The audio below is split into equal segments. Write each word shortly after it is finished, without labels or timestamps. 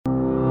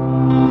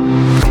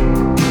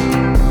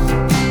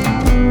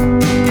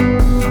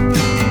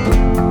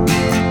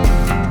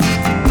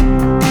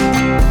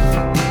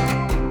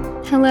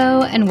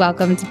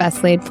welcome to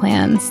Best Laid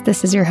Plans.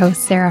 This is your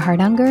host, Sarah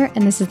Hardunger,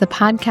 and this is the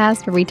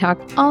podcast where we talk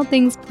all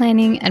things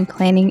planning and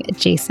planning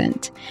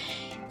adjacent.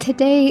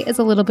 Today is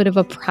a little bit of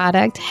a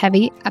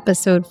product-heavy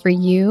episode for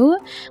you.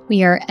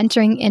 We are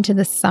entering into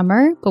the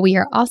summer, but we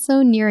are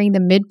also nearing the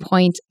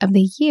midpoint of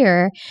the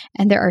year,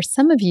 and there are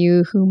some of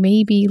you who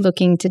may be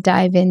looking to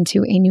dive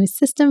into a new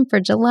system for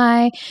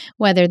July,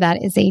 whether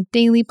that is a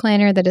daily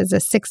planner that is a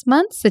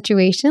 6-month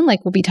situation,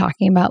 like we'll be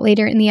talking about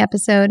later in the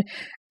episode,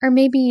 or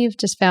maybe you've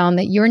just found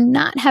that you're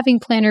not having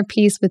planner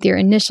peace with your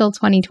initial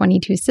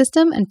 2022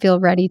 system and feel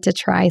ready to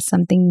try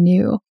something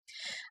new.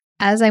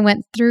 As I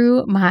went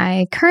through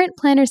my current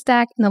planner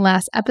stack in the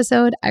last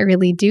episode, I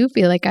really do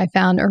feel like I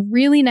found a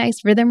really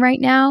nice rhythm right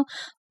now,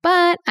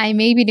 but I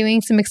may be doing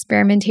some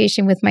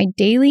experimentation with my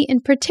daily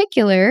in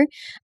particular,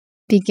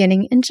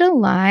 beginning in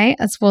July,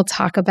 as we'll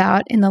talk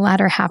about in the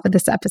latter half of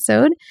this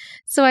episode.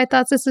 So I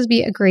thought this would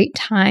be a great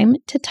time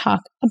to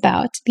talk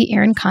about the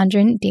Erin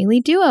Condren Daily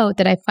Duo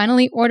that I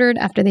finally ordered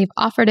after they've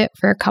offered it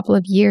for a couple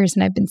of years,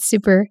 and I've been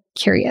super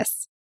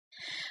curious.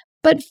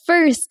 But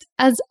first,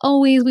 as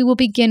always, we will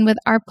begin with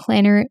our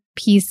planner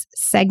piece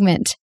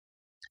segment.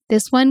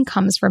 This one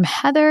comes from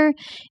Heather,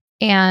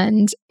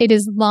 and it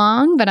is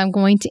long, but I'm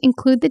going to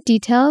include the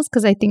details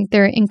because I think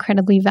they're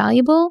incredibly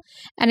valuable.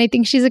 And I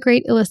think she's a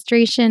great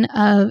illustration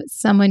of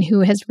someone who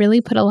has really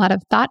put a lot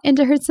of thought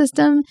into her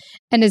system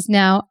and is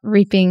now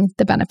reaping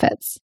the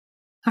benefits.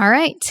 All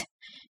right,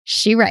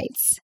 she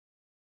writes,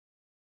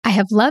 I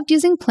have loved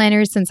using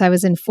planners since I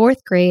was in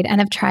 4th grade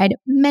and have tried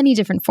many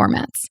different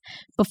formats.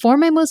 Before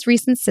my most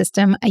recent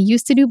system, I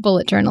used to do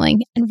bullet journaling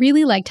and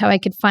really liked how I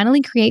could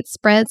finally create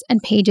spreads and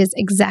pages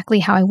exactly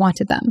how I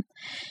wanted them.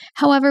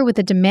 However, with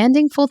a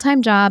demanding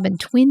full-time job and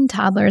twin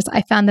toddlers,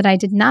 I found that I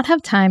did not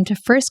have time to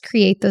first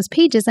create those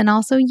pages and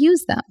also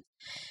use them.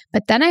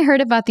 But then I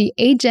heard about the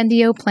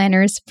Agendio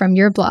planners from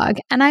your blog,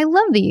 and I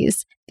love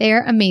these. They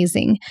are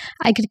amazing.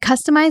 I could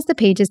customize the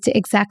pages to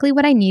exactly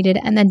what I needed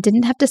and then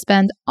didn't have to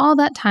spend all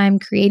that time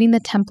creating the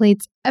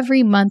templates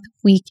every month,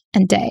 week,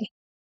 and day.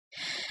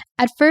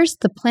 At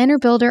first, the planner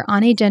builder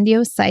on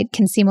Agendio's site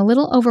can seem a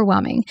little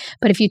overwhelming,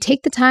 but if you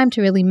take the time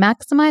to really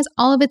maximize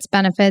all of its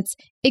benefits,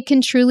 it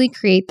can truly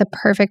create the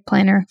perfect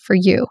planner for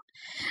you.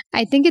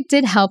 I think it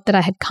did help that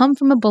I had come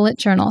from a bullet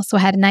journal, so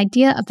I had an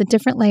idea of the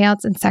different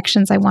layouts and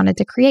sections I wanted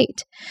to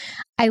create.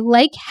 I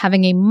like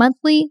having a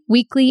monthly,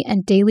 weekly,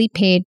 and daily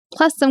page,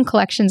 plus some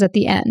collections at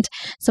the end,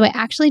 so I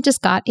actually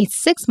just got a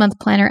 6-month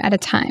planner at a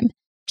time,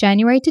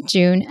 January to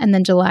June, and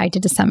then July to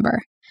December.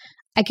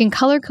 I can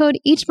color code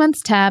each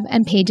month's tab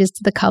and pages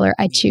to the color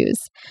I choose.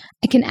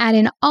 I can add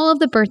in all of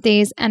the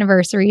birthdays,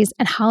 anniversaries,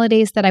 and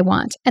holidays that I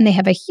want, and they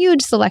have a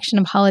huge selection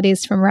of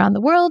holidays from around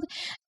the world,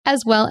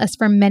 as well as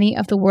from many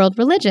of the world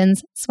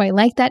religions, so I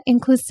like that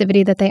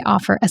inclusivity that they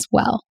offer as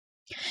well.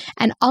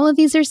 And all of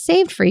these are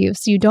saved for you,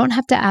 so you don't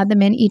have to add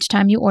them in each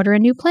time you order a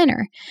new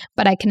planner,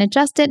 but I can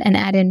adjust it and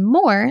add in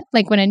more,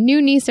 like when a new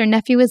niece or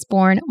nephew is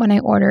born when I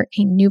order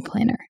a new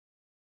planner.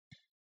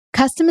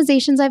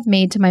 Customizations I've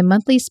made to my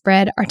monthly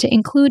spread are to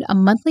include a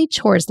monthly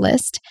chores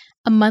list,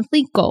 a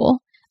monthly goal,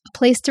 a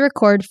place to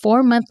record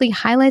 4 monthly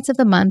highlights of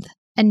the month,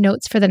 and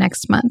notes for the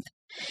next month.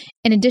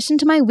 In addition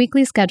to my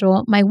weekly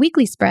schedule, my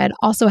weekly spread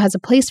also has a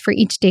place for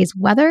each day's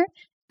weather,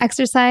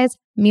 exercise,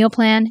 meal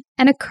plan,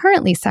 and a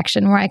currently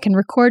section where I can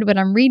record what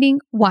I'm reading,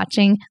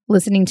 watching,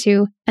 listening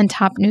to, and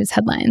top news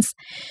headlines.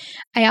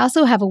 I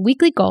also have a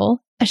weekly goal,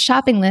 a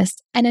shopping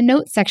list, and a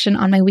notes section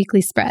on my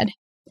weekly spread.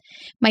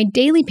 My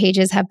daily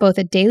pages have both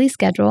a daily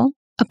schedule,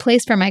 a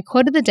place for my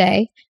quote of the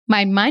day,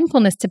 my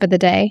mindfulness tip of the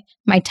day,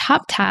 my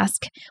top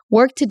task,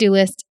 work to-do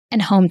list,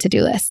 and home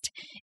to-do list.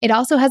 It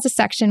also has a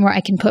section where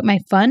I can put my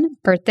fun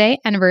birthday,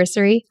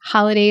 anniversary,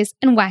 holidays,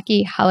 and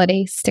wacky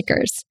holiday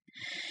stickers.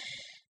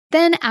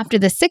 Then, after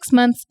the 6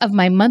 months of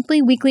my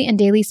monthly, weekly, and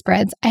daily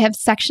spreads, I have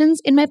sections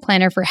in my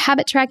planner for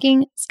habit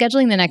tracking,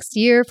 scheduling the next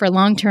year for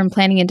long-term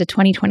planning into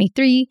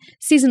 2023,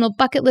 seasonal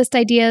bucket list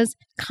ideas,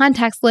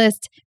 contacts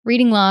list,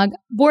 reading log,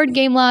 board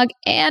game log,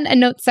 and a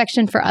notes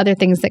section for other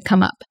things that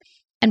come up.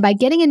 And by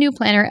getting a new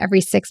planner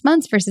every 6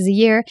 months versus a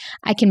year,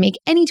 I can make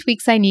any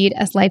tweaks I need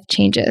as life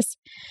changes.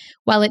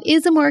 While it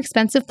is a more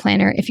expensive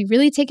planner, if you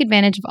really take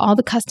advantage of all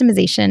the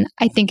customization,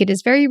 I think it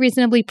is very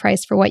reasonably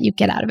priced for what you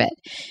get out of it.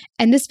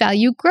 And this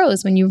value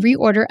grows when you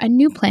reorder a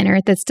new planner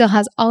that still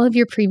has all of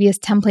your previous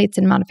templates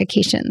and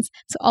modifications.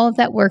 So all of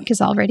that work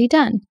is already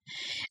done.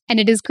 And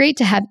it is great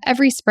to have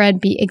every spread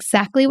be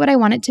exactly what I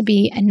want it to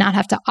be and not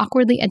have to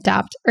awkwardly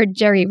adopt or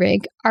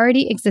jerry-rig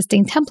already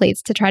existing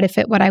templates to try to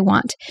fit what I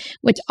want,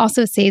 which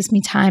also saves me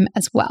time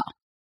as well.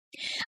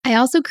 I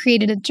also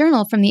created a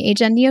journal from the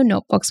Agendio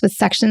notebooks with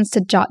sections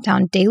to jot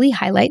down daily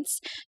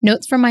highlights,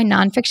 notes from my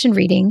nonfiction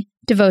reading,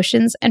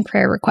 devotions, and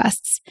prayer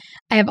requests.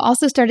 I have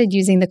also started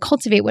using the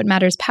Cultivate What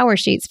Matters power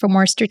sheets for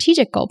more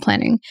strategic goal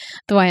planning,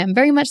 though I am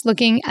very much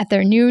looking at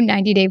their new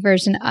 90-day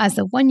version as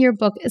the one-year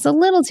book is a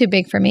little too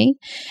big for me,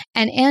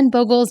 and Anne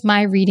Bogle's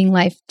My Reading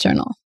Life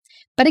journal.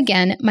 But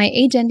again, my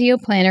Agendio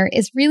planner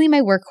is really my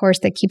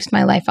workhorse that keeps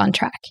my life on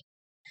track.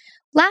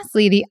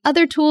 Lastly, the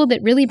other tool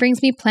that really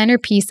brings me planner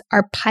peace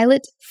are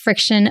Pilot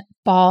Friction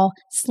Ball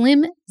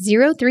Slim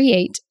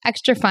 038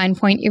 Extra Fine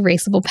Point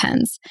Erasable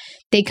Pens.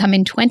 They come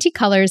in 20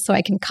 colors so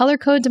I can color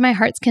code to my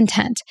heart's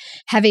content,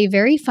 have a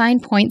very fine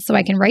point so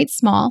I can write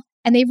small,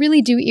 and they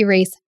really do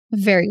erase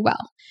very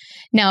well.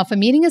 Now, if a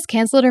meeting is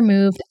canceled or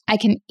moved, I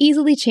can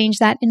easily change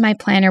that in my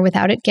planner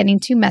without it getting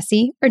too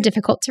messy or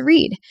difficult to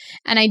read.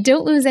 And I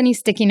don't lose any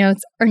sticky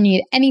notes or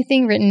need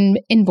anything written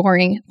in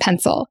boring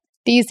pencil.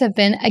 These have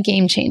been a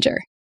game changer.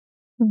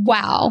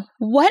 Wow,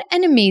 what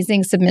an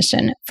amazing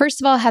submission. First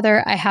of all,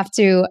 Heather, I have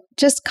to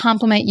just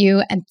compliment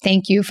you and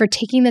thank you for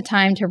taking the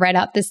time to write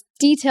out this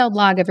detailed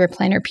log of your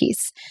planner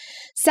piece.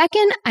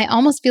 Second, I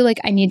almost feel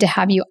like I need to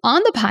have you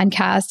on the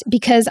podcast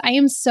because I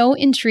am so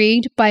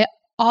intrigued by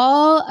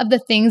all of the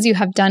things you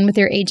have done with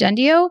your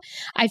Agendio.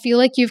 I feel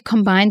like you've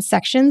combined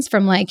sections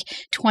from like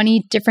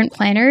 20 different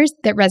planners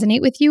that resonate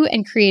with you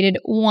and created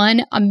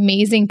one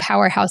amazing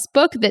powerhouse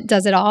book that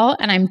does it all,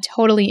 and I'm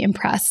totally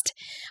impressed.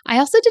 I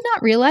also did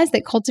not realize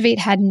that Cultivate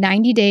had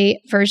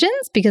 90-day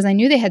versions because I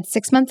knew they had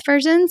 6-month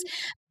versions,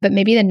 but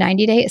maybe the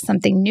 90-day is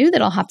something new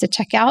that I'll have to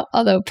check out.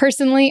 Although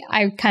personally,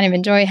 I kind of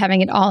enjoy having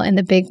it all in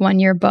the big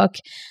 1-year book.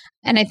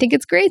 And I think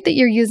it's great that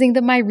you're using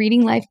the My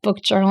Reading Life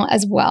book journal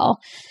as well.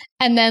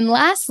 And then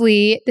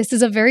lastly, this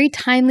is a very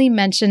timely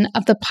mention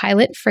of the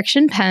Pilot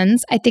Friction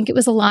pens. I think it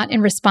was a lot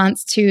in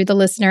response to the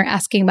listener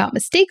asking about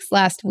mistakes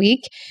last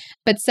week,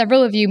 but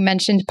several of you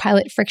mentioned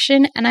Pilot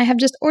Friction, and I have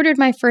just ordered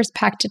my first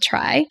pack to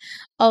try.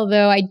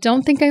 Although I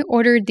don't think I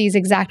ordered these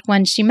exact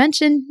ones she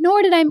mentioned,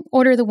 nor did I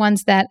order the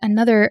ones that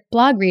another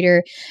blog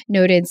reader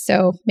noted.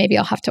 So maybe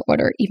I'll have to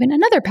order even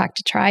another pack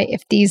to try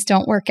if these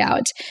don't work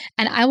out.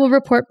 And I will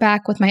report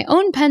back with my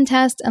own pen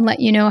test and let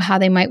you know how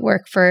they might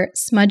work for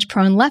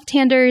smudge-prone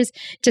left-handers,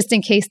 just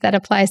in case that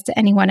applies to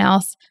anyone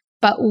else.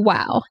 But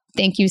wow,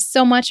 thank you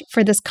so much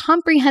for this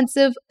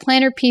comprehensive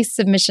planner piece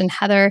submission,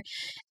 Heather.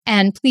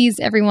 And please,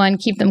 everyone,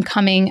 keep them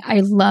coming.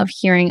 I love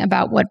hearing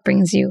about what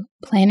brings you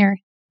planner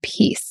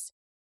peace.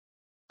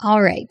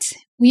 All right,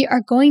 we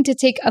are going to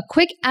take a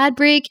quick ad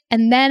break,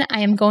 and then I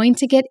am going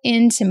to get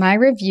into my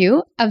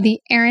review of the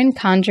Erin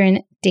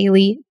Condren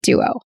Daily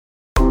Duo.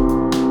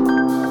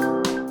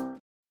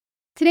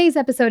 Today's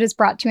episode is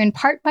brought to you in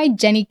part by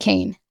Jenni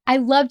Kayne. I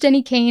love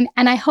Jenni Kayne,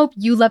 and I hope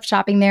you love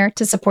shopping there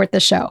to support the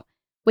show.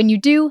 When you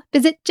do,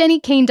 visit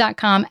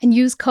jennikayne.com and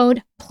use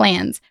code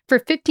PLANS for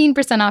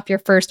 15% off your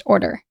first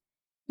order.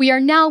 We are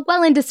now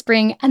well into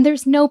spring, and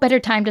there's no better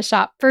time to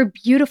shop for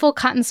beautiful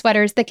cotton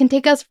sweaters that can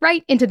take us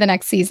right into the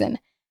next season.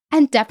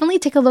 And definitely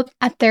take a look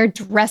at their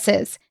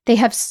dresses. They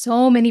have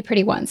so many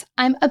pretty ones.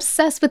 I'm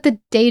obsessed with the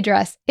day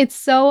dress. It's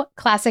so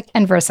classic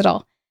and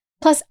versatile.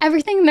 Plus,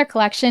 everything in their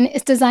collection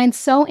is designed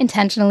so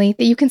intentionally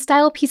that you can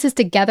style pieces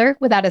together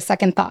without a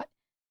second thought.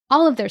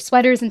 All of their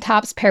sweaters and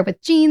tops pair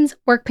with jeans,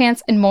 work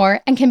pants, and more,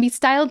 and can be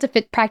styled to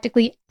fit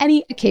practically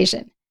any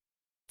occasion.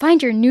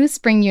 Find your new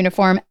spring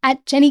uniform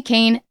at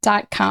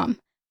jennikayne.com.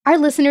 Our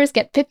listeners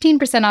get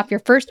 15% off your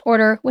first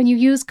order when you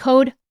use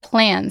code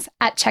PLANS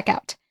at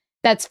checkout.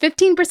 That's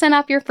 15%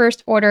 off your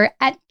first order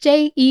at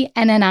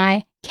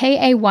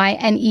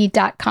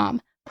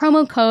jennikayne.com.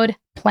 Promo code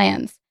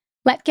PLANS.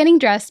 Let getting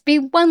dressed be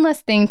one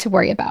less thing to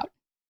worry about.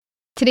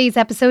 Today's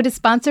episode is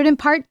sponsored in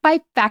part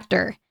by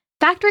Factor.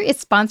 Factor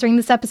is sponsoring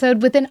this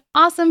episode with an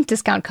awesome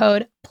discount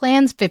code,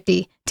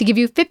 PLANS50, to give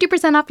you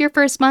 50% off your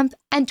first month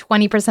and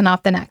 20%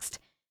 off the next.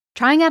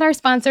 Trying out our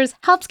sponsors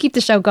helps keep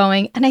the show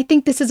going, and I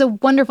think this is a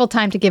wonderful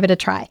time to give it a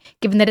try,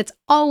 given that it's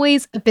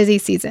always a busy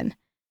season.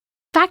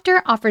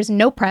 Factor offers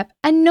no prep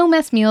and no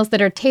mess meals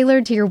that are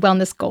tailored to your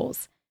wellness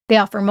goals. They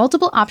offer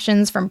multiple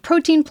options from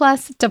Protein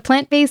Plus to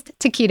plant-based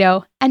to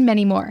keto and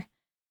many more.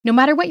 No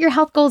matter what your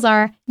health goals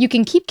are, you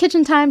can keep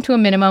kitchen time to a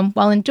minimum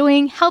while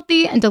enjoying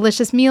healthy and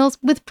delicious meals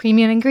with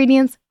premium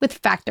ingredients with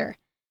Factor.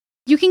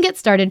 You can get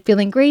started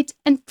feeling great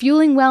and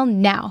fueling well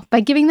now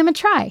by giving them a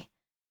try.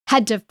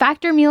 Head to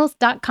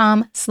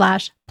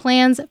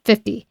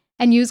factormeals.com/plans50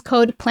 and use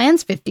code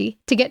PLANS50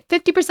 to get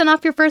 50%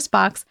 off your first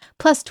box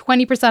plus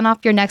 20%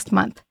 off your next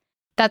month.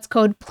 That's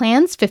code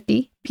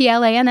PLANS50,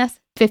 PLANS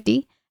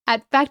 50,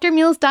 at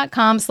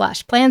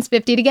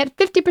factormeals.com/plans50 to get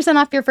 50%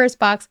 off your first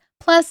box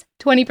plus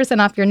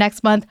 20% off your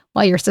next month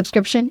while your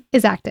subscription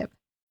is active.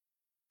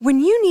 When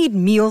you need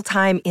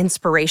mealtime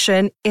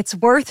inspiration, it's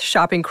worth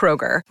shopping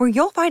Kroger, where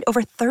you'll find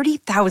over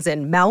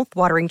 30,000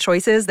 mouth-watering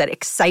choices that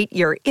excite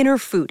your inner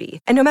foodie.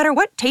 And no matter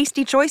what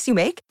tasty choice you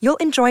make, you'll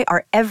enjoy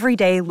our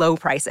everyday low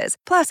prices,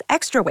 plus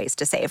extra ways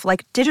to save,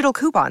 like digital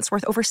coupons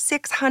worth over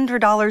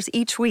 $600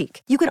 each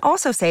week. You can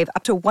also save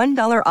up to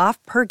 $1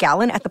 off per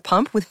gallon at the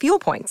pump with fuel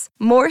points.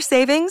 More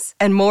savings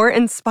and more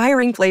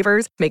inspiring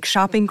flavors make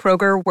shopping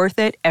Kroger worth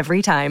it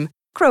every time.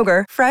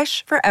 Kroger,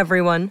 fresh for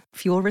everyone.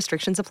 Fuel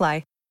restrictions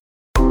apply.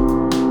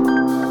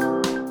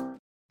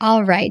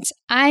 All right,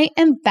 I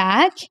am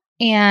back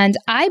and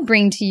I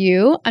bring to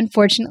you,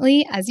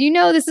 unfortunately, as you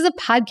know, this is a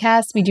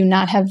podcast. We do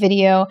not have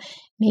video.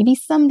 Maybe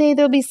someday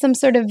there'll be some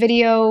sort of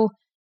video,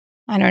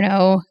 I don't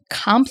know,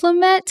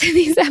 complement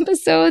these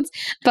episodes.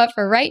 But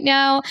for right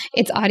now,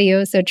 it's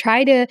audio. So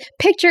try to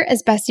picture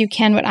as best you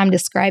can what I'm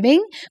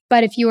describing.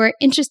 But if you are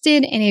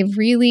interested in a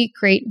really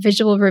great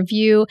visual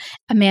review,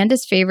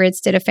 Amanda's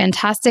Favorites did a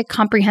fantastic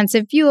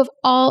comprehensive view of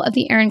all of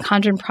the Erin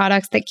Condren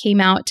products that came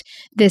out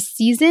this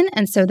season.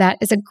 And so that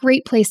is a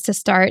great place to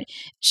start.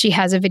 She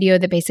has a video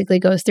that basically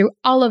goes through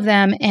all of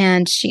them,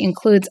 and she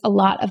includes a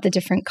lot of the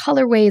different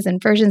colorways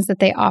and versions that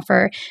they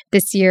offer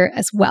this year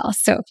as well.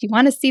 So if you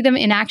want to see them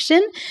in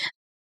action,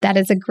 that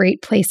is a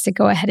great place to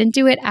go ahead and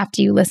do it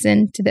after you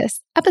listen to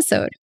this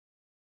episode.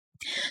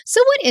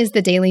 So what is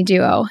the Daily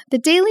Duo? The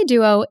Daily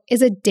Duo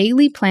is a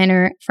daily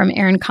planner from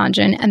Erin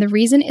Condren, and the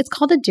reason it's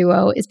called a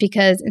duo is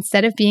because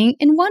instead of being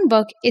in one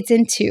book, it's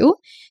in two.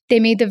 They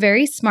made the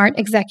very smart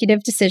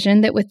executive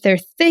decision that with their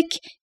thick,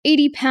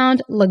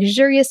 80-pound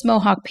luxurious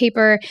Mohawk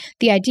paper,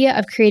 the idea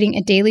of creating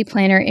a daily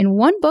planner in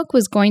one book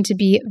was going to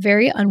be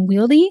very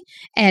unwieldy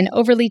and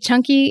overly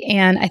chunky,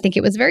 and I think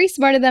it was very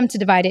smart of them to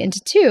divide it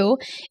into two.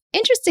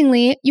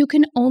 Interestingly, you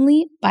can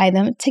only buy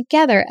them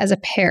together as a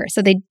pair,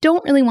 so they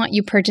don't really want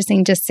you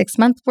purchasing just 6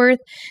 months worth.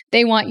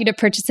 They want you to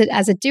purchase it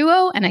as a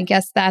duo, and I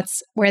guess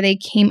that's where they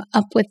came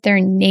up with their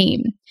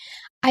name.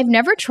 I've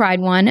never tried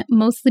one,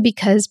 mostly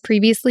because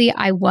previously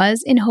I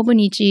was in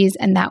Hobonichis,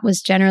 and that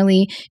was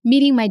generally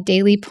meeting my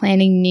daily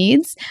planning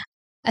needs,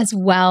 as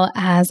well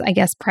as, I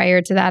guess prior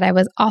to that, I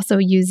was also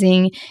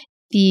using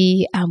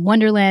the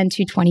Wonderland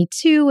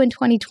 222 in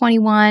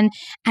 2021,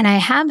 and I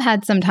have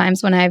had some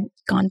times when I've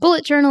gone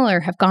bullet journal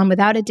or have gone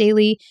without a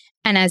daily,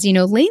 and as you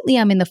know, lately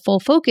I'm in the full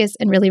focus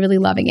and really, really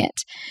loving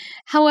it.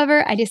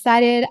 However, I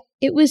decided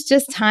it was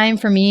just time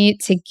for me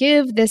to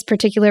give this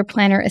particular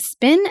planner a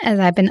spin, as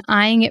I've been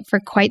eyeing it for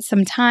quite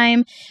some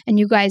time. And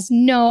you guys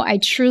know I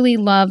truly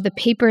love the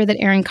paper that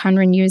Erin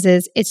Condren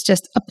uses. It's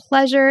just a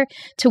pleasure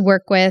to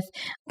work with.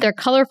 Their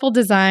colorful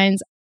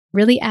designs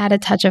really add a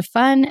touch of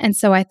fun. And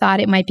so I thought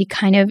it might be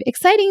kind of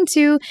exciting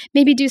to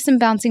maybe do some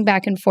bouncing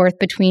back and forth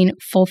between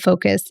Full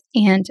Focus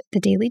and the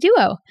Daily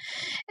Duo.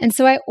 And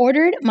so I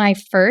ordered my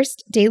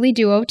first Daily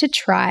Duo to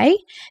try.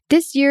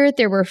 This year,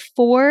 there were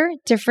 4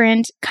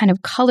 different kind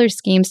of color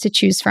schemes to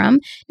choose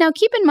from. Now,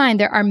 keep in mind,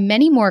 there are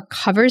many more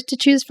covers to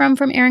choose from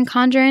Erin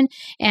Condren.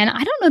 And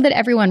I don't know that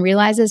everyone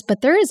realizes,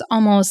 but there is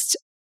almost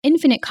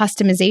infinite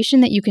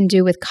customization that you can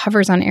do with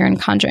covers on Erin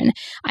Condren.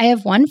 I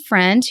have one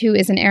friend who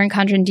is an Erin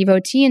Condren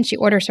devotee, and she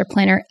orders her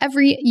planner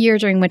every year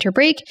during winter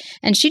break,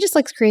 and she just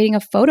likes creating a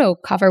photo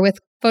cover with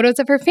photos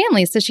of her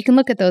family so she can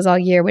look at those all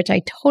year, which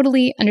I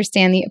totally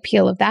understand the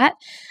appeal of that.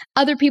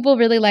 Other people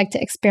really like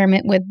to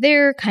experiment with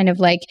their kind of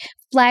like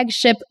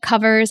flagship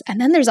covers. And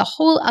then there's a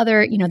whole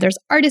other, there's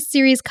artist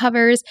series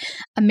covers.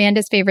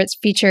 Amanda's Favorites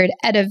featured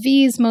Etta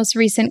V's most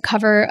recent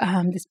cover,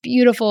 this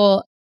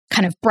beautiful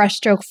kind of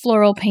brushstroke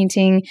floral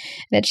painting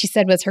that she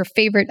said was her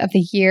favorite of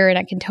the year, and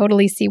I can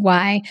totally see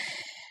why.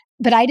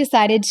 But I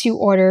decided to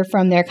order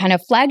from their kind of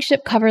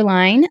flagship cover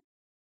line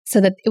so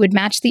that it would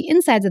match the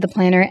insides of the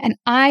planner, and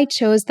I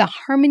chose the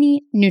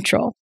Harmony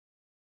Neutral.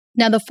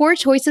 Now, the 4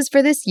 choices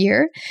for this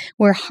year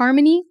were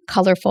Harmony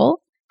Colorful,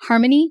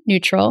 Harmony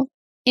Neutral,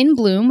 In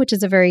Bloom, which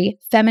is a very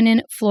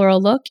feminine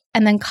floral look,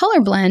 and then Color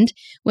Blend,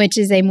 which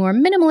is a more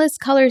minimalist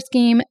color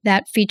scheme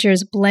that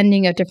features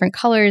blending of different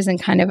colors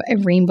and kind of a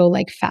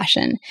rainbow-like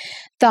fashion.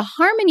 The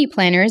Harmony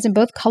planners, in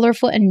both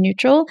colorful and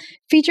neutral,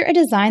 feature a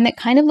design that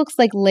kind of looks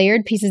like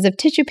layered pieces of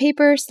tissue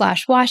paper /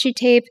 washi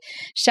tape.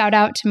 Shout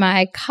out to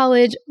my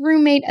college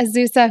roommate,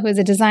 Azusa, who is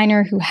a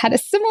designer who had a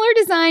similar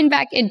design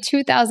back in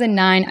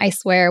 2009, I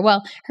swear.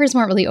 Well, hers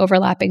weren't really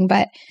overlapping,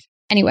 but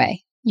anyway,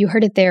 you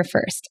heard it there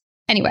first.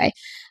 Anyway,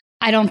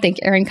 I don't think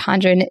Erin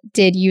Condren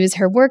did use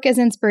her work as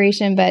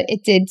inspiration, but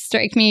it did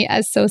strike me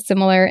as so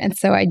similar, and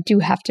so I do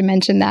have to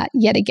mention that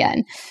yet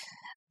again.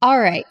 All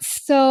right,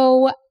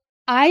 so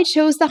I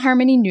chose the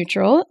Harmony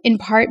Neutral in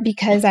part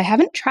because I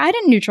haven't tried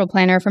a neutral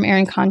planner from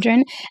Erin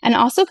Condren, and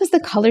also because the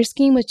color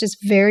scheme was just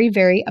very,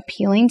 very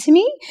appealing to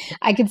me.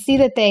 I could see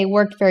that they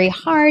worked very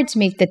hard to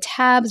make the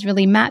tabs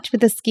really match with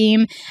the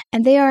scheme,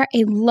 and they are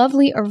a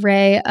lovely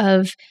array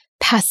of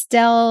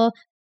pastel,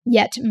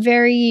 yet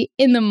very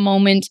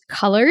in-the-moment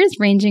colors,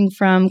 ranging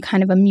from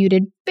kind of a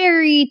muted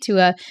berry to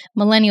a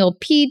millennial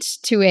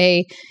peach to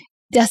a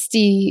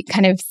dusty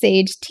kind of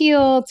sage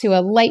teal to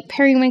a light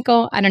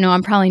periwinkle. I don't know,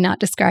 I'm probably not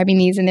describing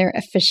these in their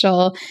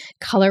official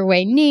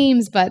colorway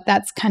names, but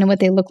that's kind of what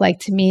they look like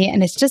to me.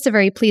 And it's just a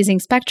very pleasing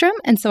spectrum.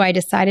 And so I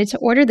decided to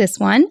order this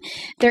one.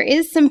 There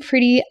is some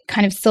pretty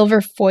kind of silver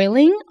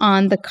foiling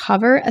on the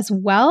cover as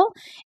well.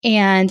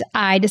 And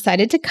I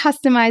decided to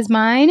customize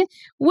mine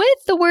with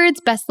the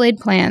words Best Laid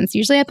Plans.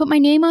 Usually I put my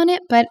name on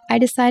it, but I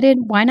decided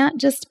why not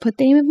just put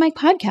the name of my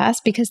podcast,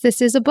 because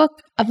this is a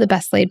book of the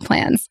Best Laid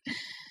Plans.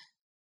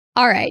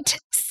 All right,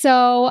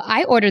 so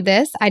I ordered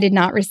this. I did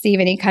not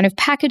receive any kind of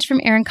package from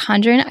Erin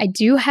Condren. I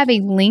do have a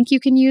link you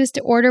can use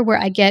to order where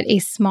I get a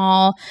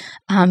small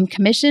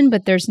commission,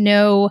 but there's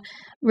no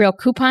real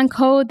coupon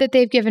code that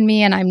they've given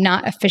me, and I'm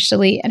not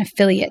officially an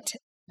affiliate,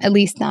 at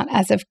least not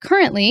as of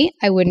currently.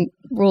 I wouldn't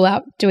rule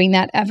out doing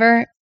that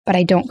ever, but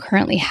I don't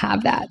currently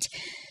have that.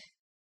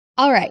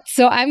 All right,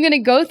 so I'm going to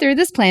go through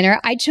this planner.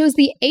 I chose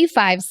the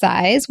A5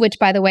 size, which,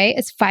 by the way,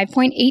 is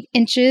 5.8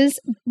 inches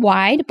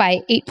wide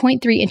by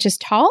 8.3 inches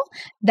tall.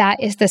 That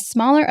is the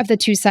smaller of the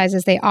two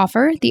sizes they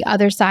offer. The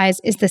other size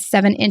is the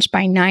 7-inch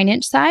by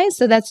 9-inch size.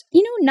 So that's,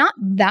 not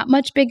that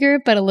much bigger,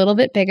 but a little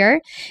bit bigger.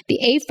 The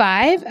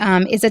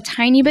A5 is a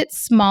tiny bit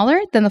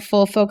smaller than the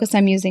Full Focus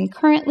I'm using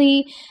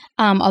currently,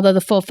 although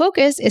the Full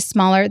Focus is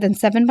smaller than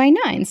 7 by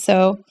 9.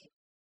 So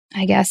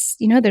I guess,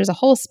 there's a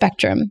whole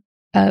spectrum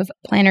of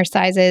planner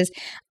sizes.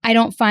 I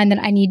don't find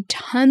that I need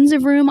tons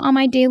of room on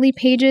my daily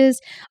pages,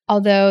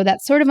 although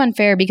that's sort of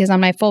unfair because on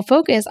my Full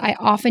Focus, I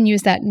often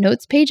use that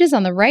notes pages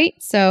on the right.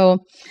 So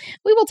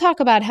we will talk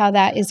about how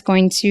that is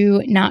going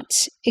to not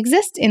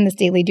exist in this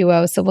Daily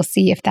Duo. So we'll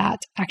see if that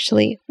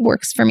actually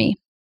works for me.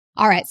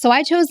 All right, so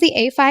I chose the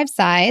A5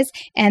 size,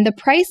 and the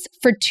price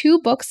for 2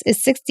 books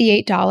is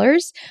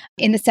 $68.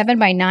 In the 7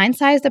 by 9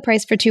 size, the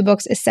price for 2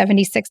 books is $76.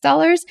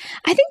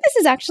 I think this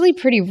is actually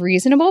pretty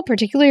reasonable,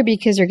 particularly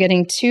because you're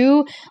getting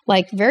 2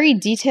 very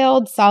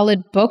detailed,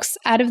 solid books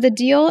out of the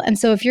deal. And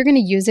so if you're going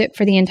to use it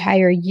for the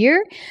entire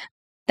year,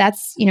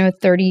 that's,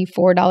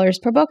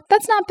 $34 per book.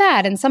 That's not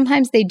bad. And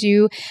sometimes they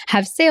do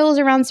have sales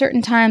around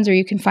certain times, or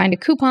you can find a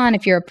coupon.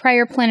 If you're a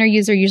prior planner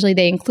user, usually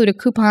they include a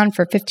coupon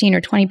for 15 or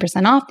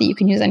 20% off that you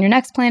can use on your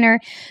next planner.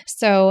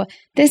 So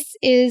this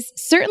is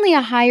certainly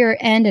a higher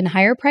end and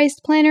higher priced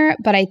planner,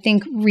 but I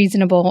think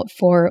reasonable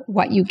for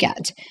what you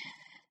get.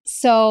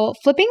 So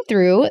flipping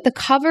through, the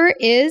cover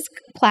is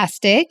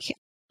plastic.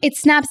 It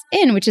snaps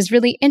in, which is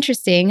really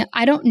interesting.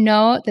 I don't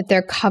know that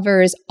their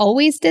covers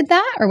always did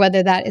that or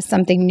whether that is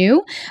something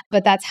new,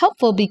 but that's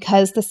helpful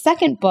because the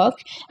second book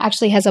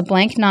actually has a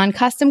blank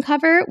non-custom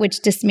cover, which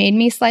dismayed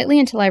me slightly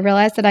until I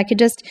realized that I could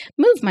just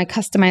move my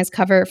customized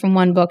cover from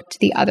one book to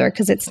the other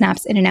because it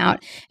snaps in and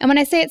out. And when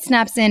I say it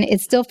snaps in,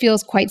 it still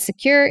feels quite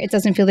secure. It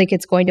doesn't feel like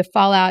it's going to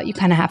fall out. You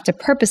kind of have to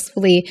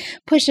purposefully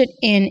push it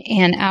in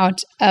and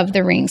out of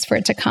the rings for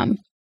it to come.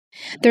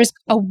 There's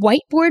a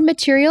whiteboard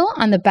material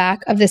on the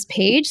back of this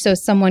page, so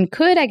someone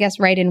could,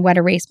 write in wet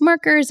erase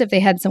markers if they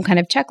had some kind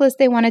of checklist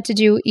they wanted to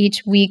do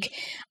each week.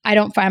 I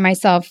don't find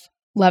myself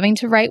loving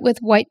to write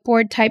with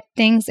whiteboard type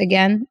things.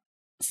 Again,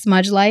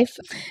 smudge life,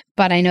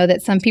 but I know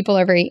that some people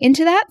are very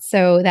into that,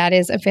 so that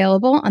is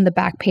available on the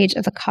back page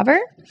of the cover.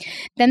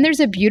 Then there's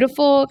a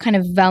beautiful kind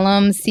of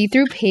vellum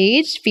see-through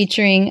page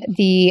featuring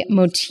the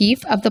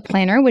motif of the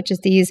planner, which is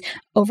these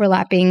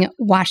overlapping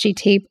washi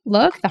tape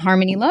look, the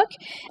harmony look.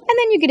 And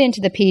then you get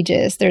into the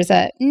pages. There's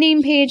a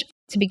name page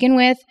to begin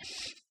with.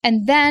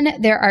 And then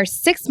there are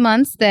 6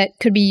 months that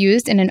could be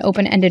used in an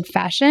open-ended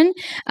fashion,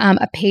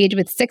 a page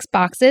with 6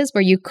 boxes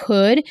where you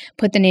could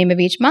put the name of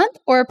each month,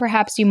 or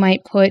perhaps you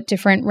might put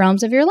different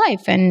realms of your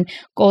life and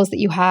goals that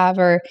you have,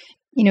 or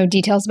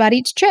details about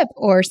each trip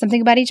or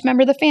something about each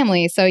member of the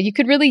family. So you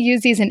could really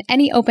use these in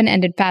any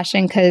open-ended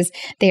fashion because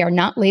they are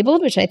not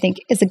labeled, which I think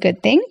is a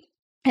good thing.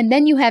 And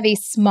then you have a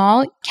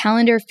small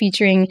calendar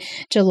featuring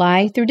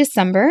July through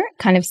December,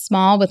 kind of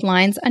small with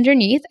lines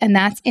underneath, and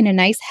that's in a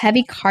nice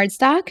heavy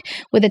cardstock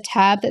with a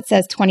tab that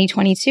says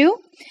 2022.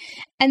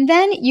 And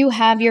then you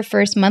have your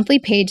first monthly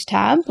page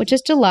tab, which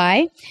is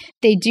July.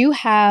 They do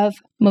have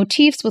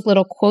motifs with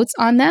little quotes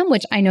on them,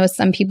 which I know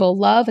some people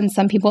love and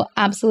some people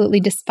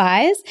absolutely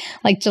despise.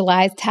 Like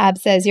July's tab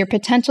says, "Your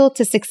potential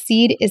to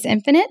succeed is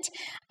infinite."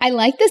 I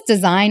like this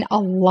design a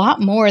lot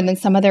more than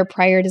some of their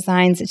prior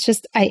designs. It's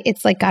just,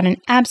 it's got an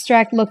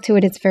abstract look to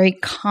it. It's very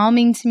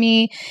calming to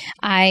me.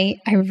 I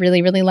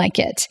really, really like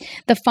it.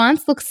 The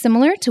fonts look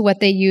similar to what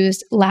they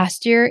used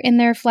last year in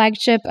their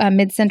flagship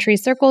Mid-Century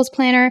Circles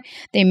planner.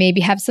 They maybe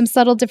have some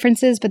subtle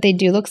differences, but they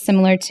do look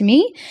similar to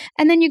me.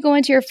 And then you go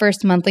into your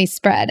first monthly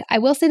spread. I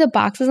will say the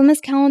boxes on this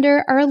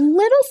calendar are a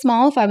little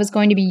small if I was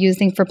going to be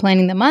using for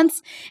planning the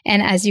months.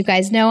 And as you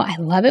guys know, I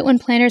love it when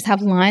planners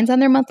have lines on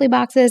their monthly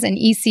boxes, and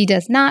EC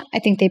does not. I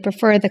think they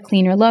prefer the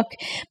cleaner look,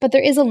 but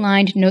there is a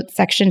lined notes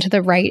section to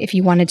the right if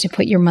you wanted to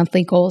put your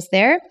monthly goals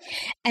there.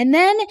 And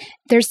then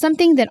there's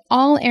something that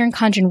all Erin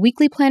Condren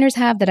weekly planners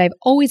have that I've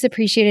always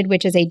appreciated,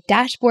 which is a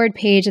dashboard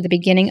page at the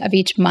beginning of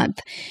each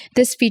month.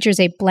 This features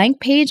a blank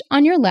page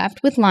on your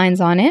left with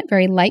lines on it,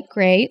 very light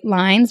gray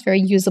lines,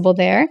 very usable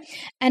there.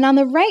 And on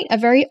the right, a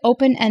very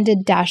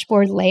open-ended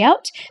dashboard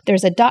layout.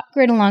 There's a dot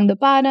grid along the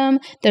bottom.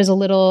 There's a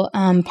little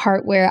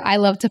part where I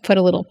love to put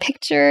a little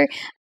picture.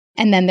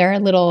 And then there are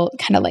little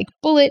kind of like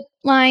bullet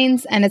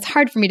lines, and it's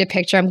hard for me to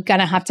picture. I'm going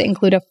to have to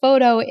include a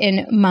photo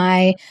in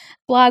my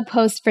blog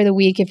post for the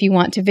week if you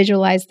want to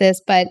visualize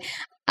this. But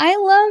I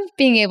love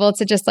being able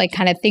to just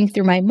kind of think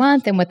through my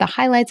month and what the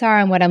highlights are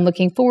and what I'm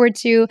looking forward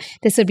to.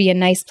 This would be a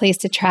nice place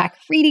to track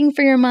reading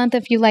for your month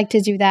if you like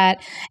to do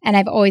that. And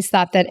I've always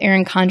thought that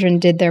Erin Condren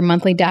did their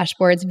monthly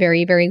dashboards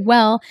very, very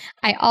well.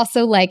 I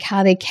also like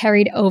how they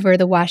carried over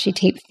the washi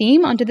tape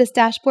theme onto this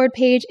dashboard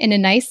page in a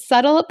nice,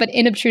 subtle, but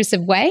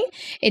inobtrusive way.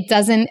 It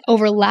doesn't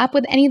overlap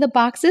with any of the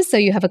boxes, so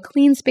you have a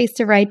clean space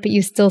to write, but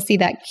you still see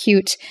that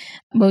cute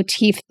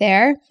motif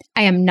there.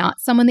 I am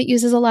not someone that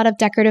uses a lot of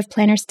decorative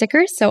planner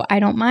stickers, so I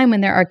don't mind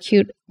when there are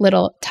cute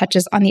little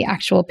touches on the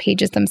actual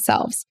pages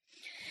themselves.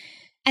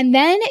 And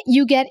then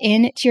you get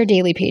into your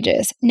daily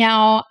pages.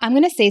 Now, I'm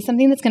going to say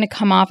something that's going to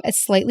come off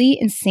as slightly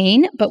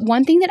insane, but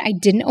one thing that I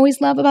didn't always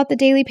love about the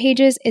daily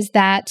pages is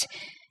that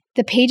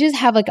the pages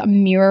have like a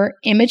mirror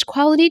image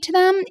quality to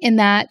them, in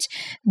that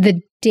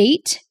the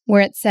date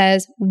where it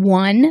says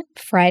 1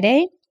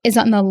 Friday is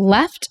on the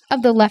left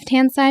of the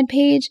left-hand side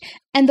page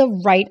and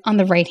the right on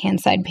the right-hand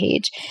side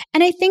page.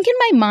 And I think in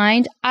my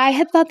mind, I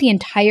had thought the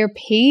entire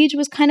page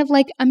was kind of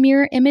like a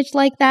mirror image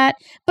like that,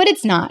 but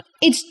it's not.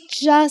 It's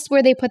just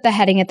where they put the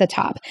heading at the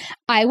top.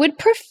 I would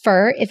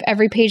prefer if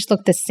every page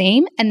looked the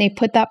same and they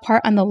put that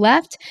part on the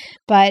left,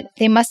 but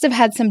they must have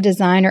had some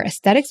design or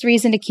aesthetics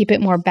reason to keep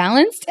it more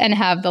balanced and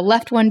have the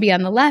left one be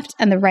on the left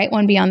and the right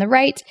one be on the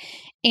right.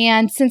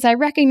 And since I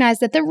recognize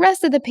that the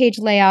rest of the page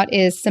layout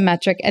is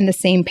symmetric and the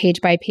same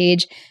page by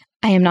page,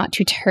 I am not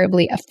too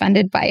terribly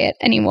offended by it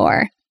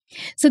anymore.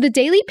 So the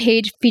daily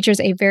page features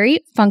a very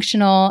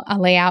functional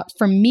layout,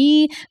 for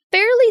me,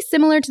 fairly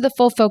similar to the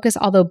full focus,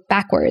 although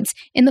backwards.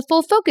 In the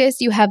full focus,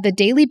 you have the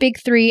daily big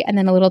three and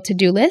then a little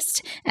to-do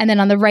list. And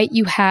then on the right,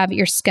 you have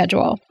your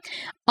schedule.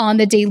 On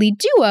the daily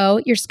duo,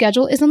 your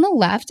schedule is on the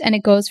left and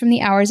it goes from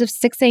the hours of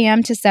 6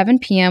 a.m. to 7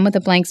 p.m. with a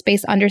blank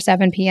space under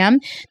 7 p.m.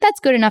 That's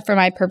good enough for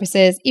my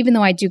purposes. Even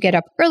though I do get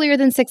up earlier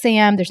than 6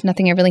 a.m., there's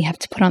nothing I really have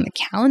to put on the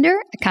calendar.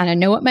 I kind of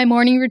know what my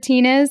morning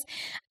routine is.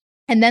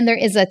 And then there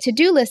is a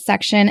to-do list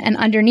section and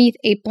underneath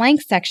a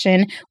blank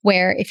section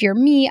where, if you're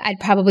me, I'd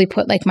probably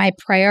put like my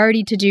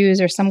priority to-dos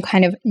or some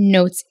kind of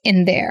notes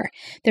in there.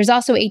 There's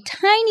also a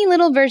tiny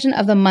little version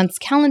of the month's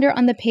calendar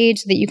on the page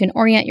so that you can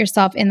orient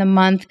yourself in the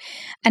month.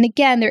 And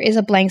again, there is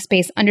a blank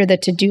space under the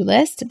to-do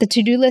list. The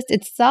to-do list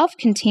itself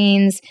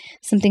contains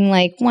something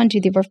like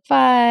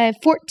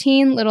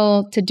 14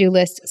 little to-do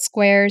list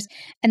squares.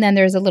 And then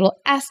there's a little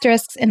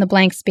asterisk in the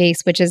blank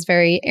space, which is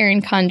very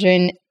Erin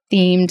Condren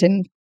themed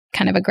and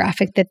kind of a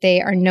graphic that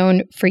they are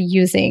known for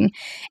using.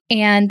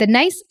 And the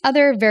nice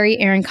other very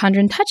Erin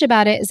Condren touch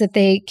about it is that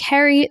they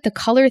carry the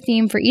color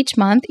theme for each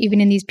month, even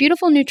in these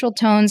beautiful neutral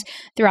tones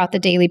throughout the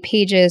daily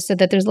pages, so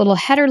that there's little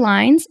header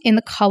lines in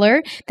the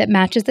color that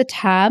matches the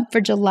tab.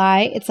 For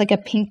July, it's like a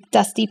pink,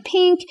 dusty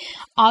pink.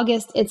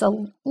 August, it's a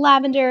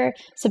lavender.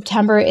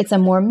 September, it's a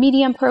more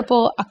medium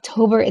purple.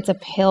 October, it's a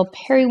pale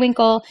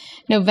periwinkle.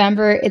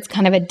 November, it's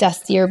kind of a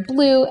dustier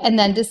blue. And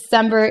then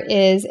December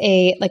is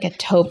a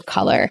taupe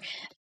color.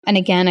 And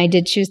again, I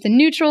did choose the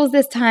neutrals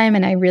this time,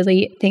 and I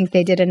really think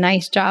they did a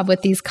nice job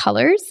with these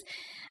colors.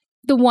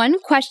 The one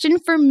question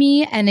for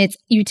me and its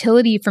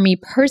utility for me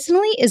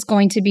personally is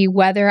going to be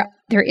whether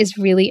there is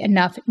really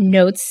enough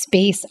note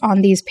space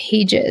on these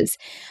pages.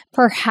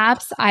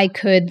 Perhaps I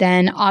could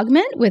then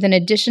augment with an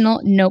additional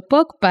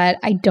notebook, but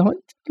I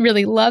don't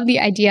really love the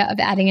idea of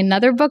adding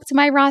another book to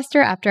my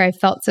roster after I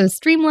felt so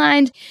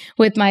streamlined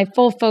with my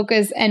full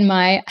focus and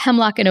my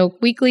Hemlock and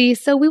Oak Weekly.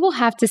 So we will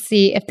have to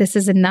see if this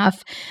is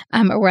enough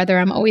or whether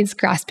I'm always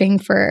grasping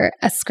for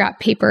a scrap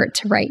paper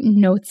to write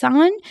notes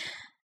on.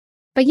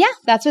 But yeah,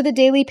 that's what the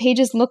daily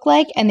pages look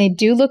like, and they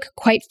do look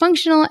quite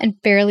functional and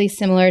fairly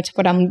similar to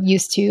what I'm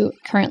used to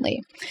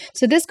currently.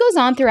 So this goes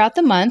on throughout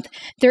the month.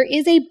 There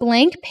is a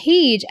blank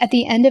page at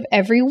the end of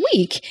every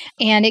week,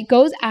 and it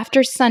goes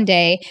after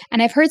Sunday.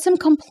 And I've heard some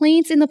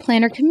complaints in the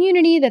planner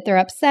community that they're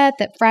upset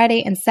that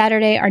Friday and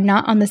Saturday are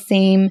not on the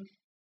same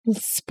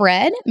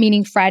spread,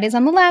 meaning Friday's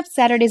on the left,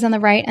 Saturday's on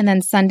the right, and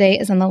then Sunday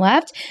is on the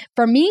left.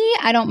 For me,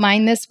 I don't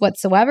mind this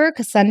whatsoever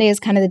because Sunday is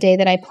kind of the day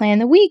that I plan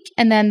the week,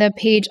 and then the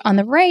page on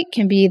the right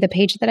can be the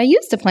page that I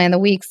use to plan the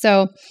week.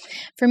 So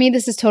for me,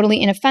 this is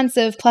totally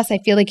inoffensive. Plus, I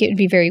feel like it would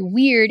be very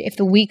weird if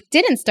the week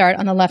didn't start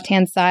on the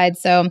left-hand side.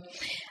 So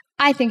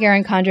I think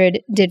Erin Condren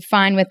did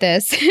fine with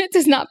this. It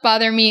does not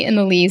bother me in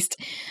the least,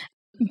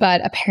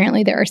 but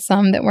apparently there are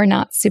some that were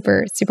not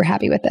super, super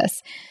happy with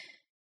this.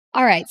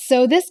 All right,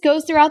 so this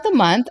goes throughout the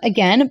month.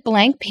 Again,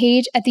 blank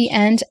page at the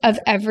end of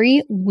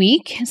every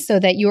week so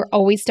that you're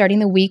always starting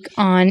the week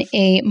on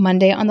a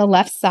Monday on the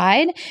left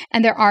side.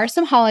 And there are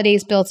some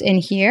holidays built in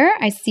here.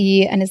 I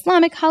see an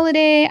Islamic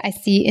holiday. I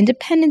see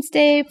Independence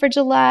Day for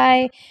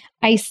July.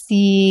 I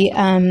see,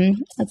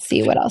 let's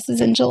see what else is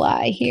in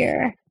July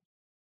here.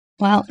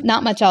 Well,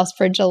 not much else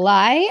for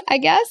July, I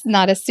guess.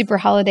 Not a super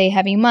holiday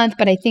heavy month,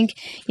 but I think,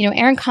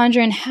 Erin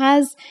Condren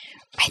has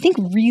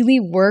really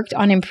worked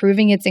on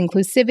improving its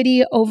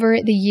inclusivity over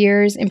the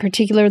years, in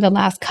particular the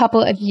last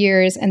couple of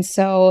years. And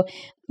so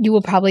you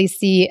will probably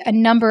see a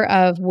number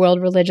of world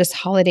religious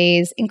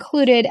holidays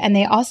included. And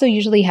they also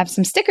usually have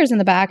some stickers in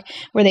the back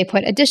where they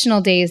put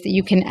additional days that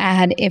you can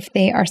add if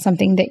they are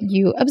something that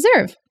you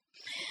observe.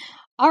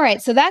 All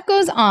right, so that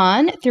goes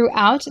on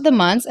throughout the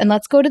months. And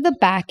let's go to the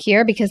back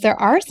here because there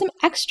are some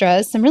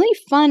extras, some really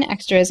fun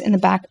extras in the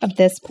back of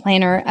this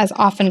planner, as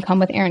often come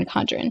with Erin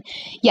Condren.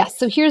 Yes,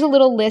 so here's a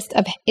little list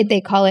of,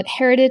 they call it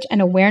Heritage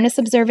and Awareness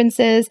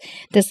Observances.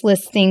 This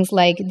lists things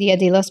like Dia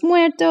de los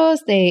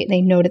Muertos. They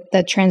note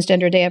the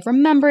Transgender Day of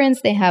Remembrance.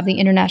 They have the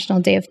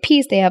International Day of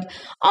Peace. They have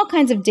all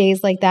kinds of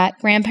days like that.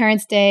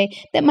 Grandparents' Day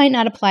that might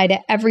not apply to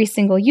every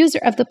single user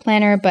of the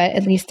planner, but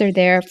at least they're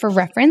there for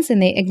reference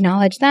and they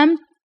acknowledge them.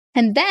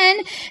 And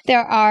then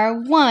there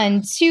are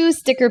 2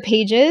 sticker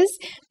pages,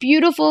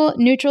 beautiful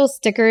neutral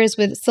stickers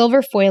with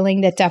silver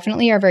foiling that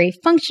definitely are very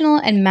functional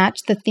and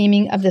match the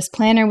theming of this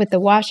planner with the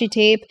washi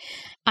tape.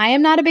 I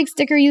am not a big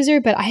sticker user,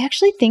 but I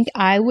actually think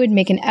I would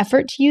make an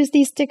effort to use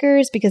these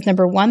stickers because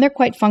number 1, they're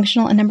quite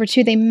functional, and number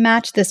 2, they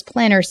match this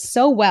planner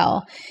so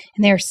well,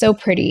 and they are so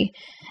pretty.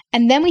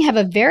 And then we have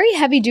a very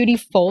heavy-duty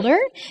folder.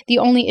 The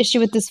only issue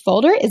with this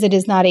folder is it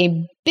is not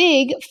a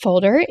big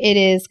folder. It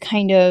is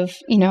kind of,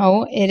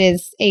 it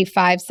is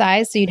A5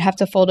 size, so you'd have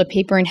to fold a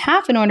paper in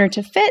half in order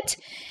to fit.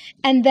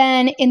 And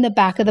then in the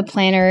back of the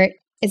planner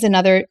is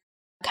another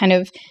kind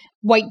of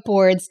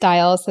whiteboard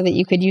style so that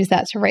you could use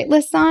that to write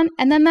lists on.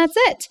 And then that's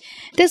it.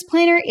 This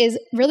planner is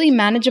really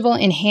manageable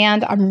in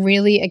hand. I'm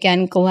really,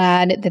 again,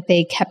 glad that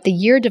they kept the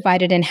year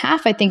divided in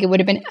half. I think it would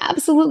have been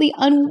absolutely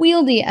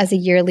unwieldy as a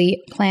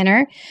yearly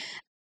planner.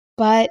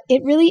 But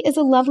it really is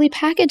a lovely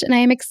package, and I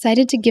am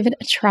excited to give it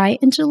a try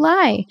in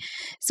July.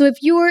 So if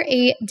you're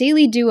a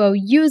Daily Duo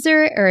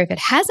user, or if it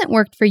hasn't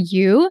worked for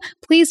you,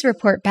 please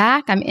report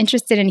back. I'm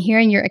interested in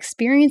hearing your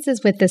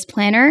experiences with this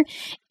planner.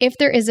 If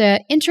there is an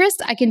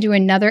interest, I can do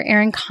another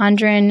Erin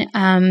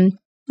Condren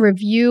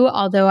review,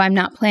 although I'm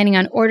not planning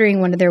on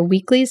ordering one of their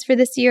weeklies for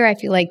this year. I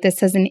feel like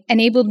this has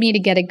enabled me to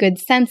get a good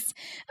sense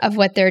of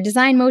what their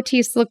design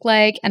motifs look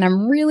like, and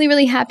I'm really,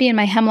 really happy in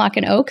my hemlock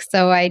and oak,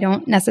 so I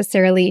don't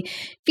necessarily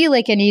feel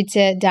like I need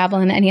to dabble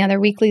in any other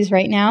weeklies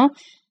right now.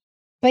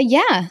 But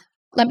yeah,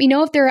 let me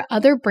know if there are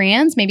other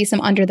brands, maybe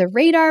some under the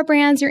radar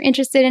brands you're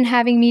interested in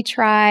having me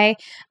try,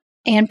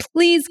 and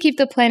please keep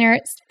the planner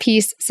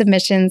piece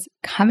submissions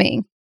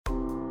coming.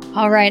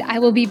 All right, I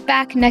will be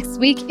back next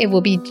week. It will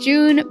be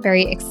June,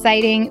 very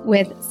exciting,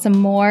 with some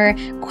more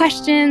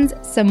questions,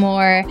 some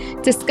more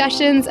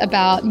discussions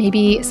about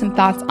maybe some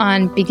thoughts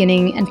on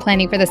beginning and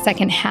planning for the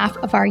second half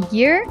of our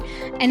year.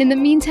 And in the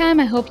meantime,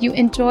 I hope you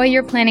enjoy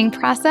your planning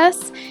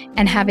process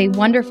and have a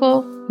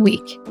wonderful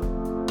week.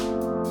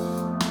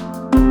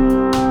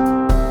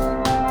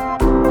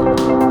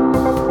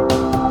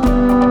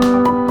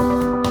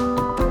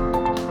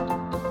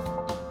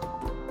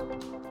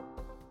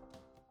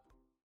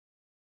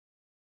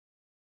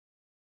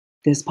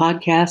 This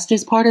podcast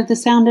is part of the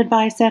Sound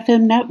Advice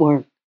FM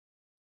network.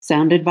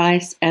 Sound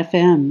Advice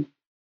FM.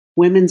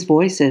 Women's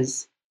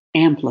voices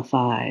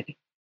amplified.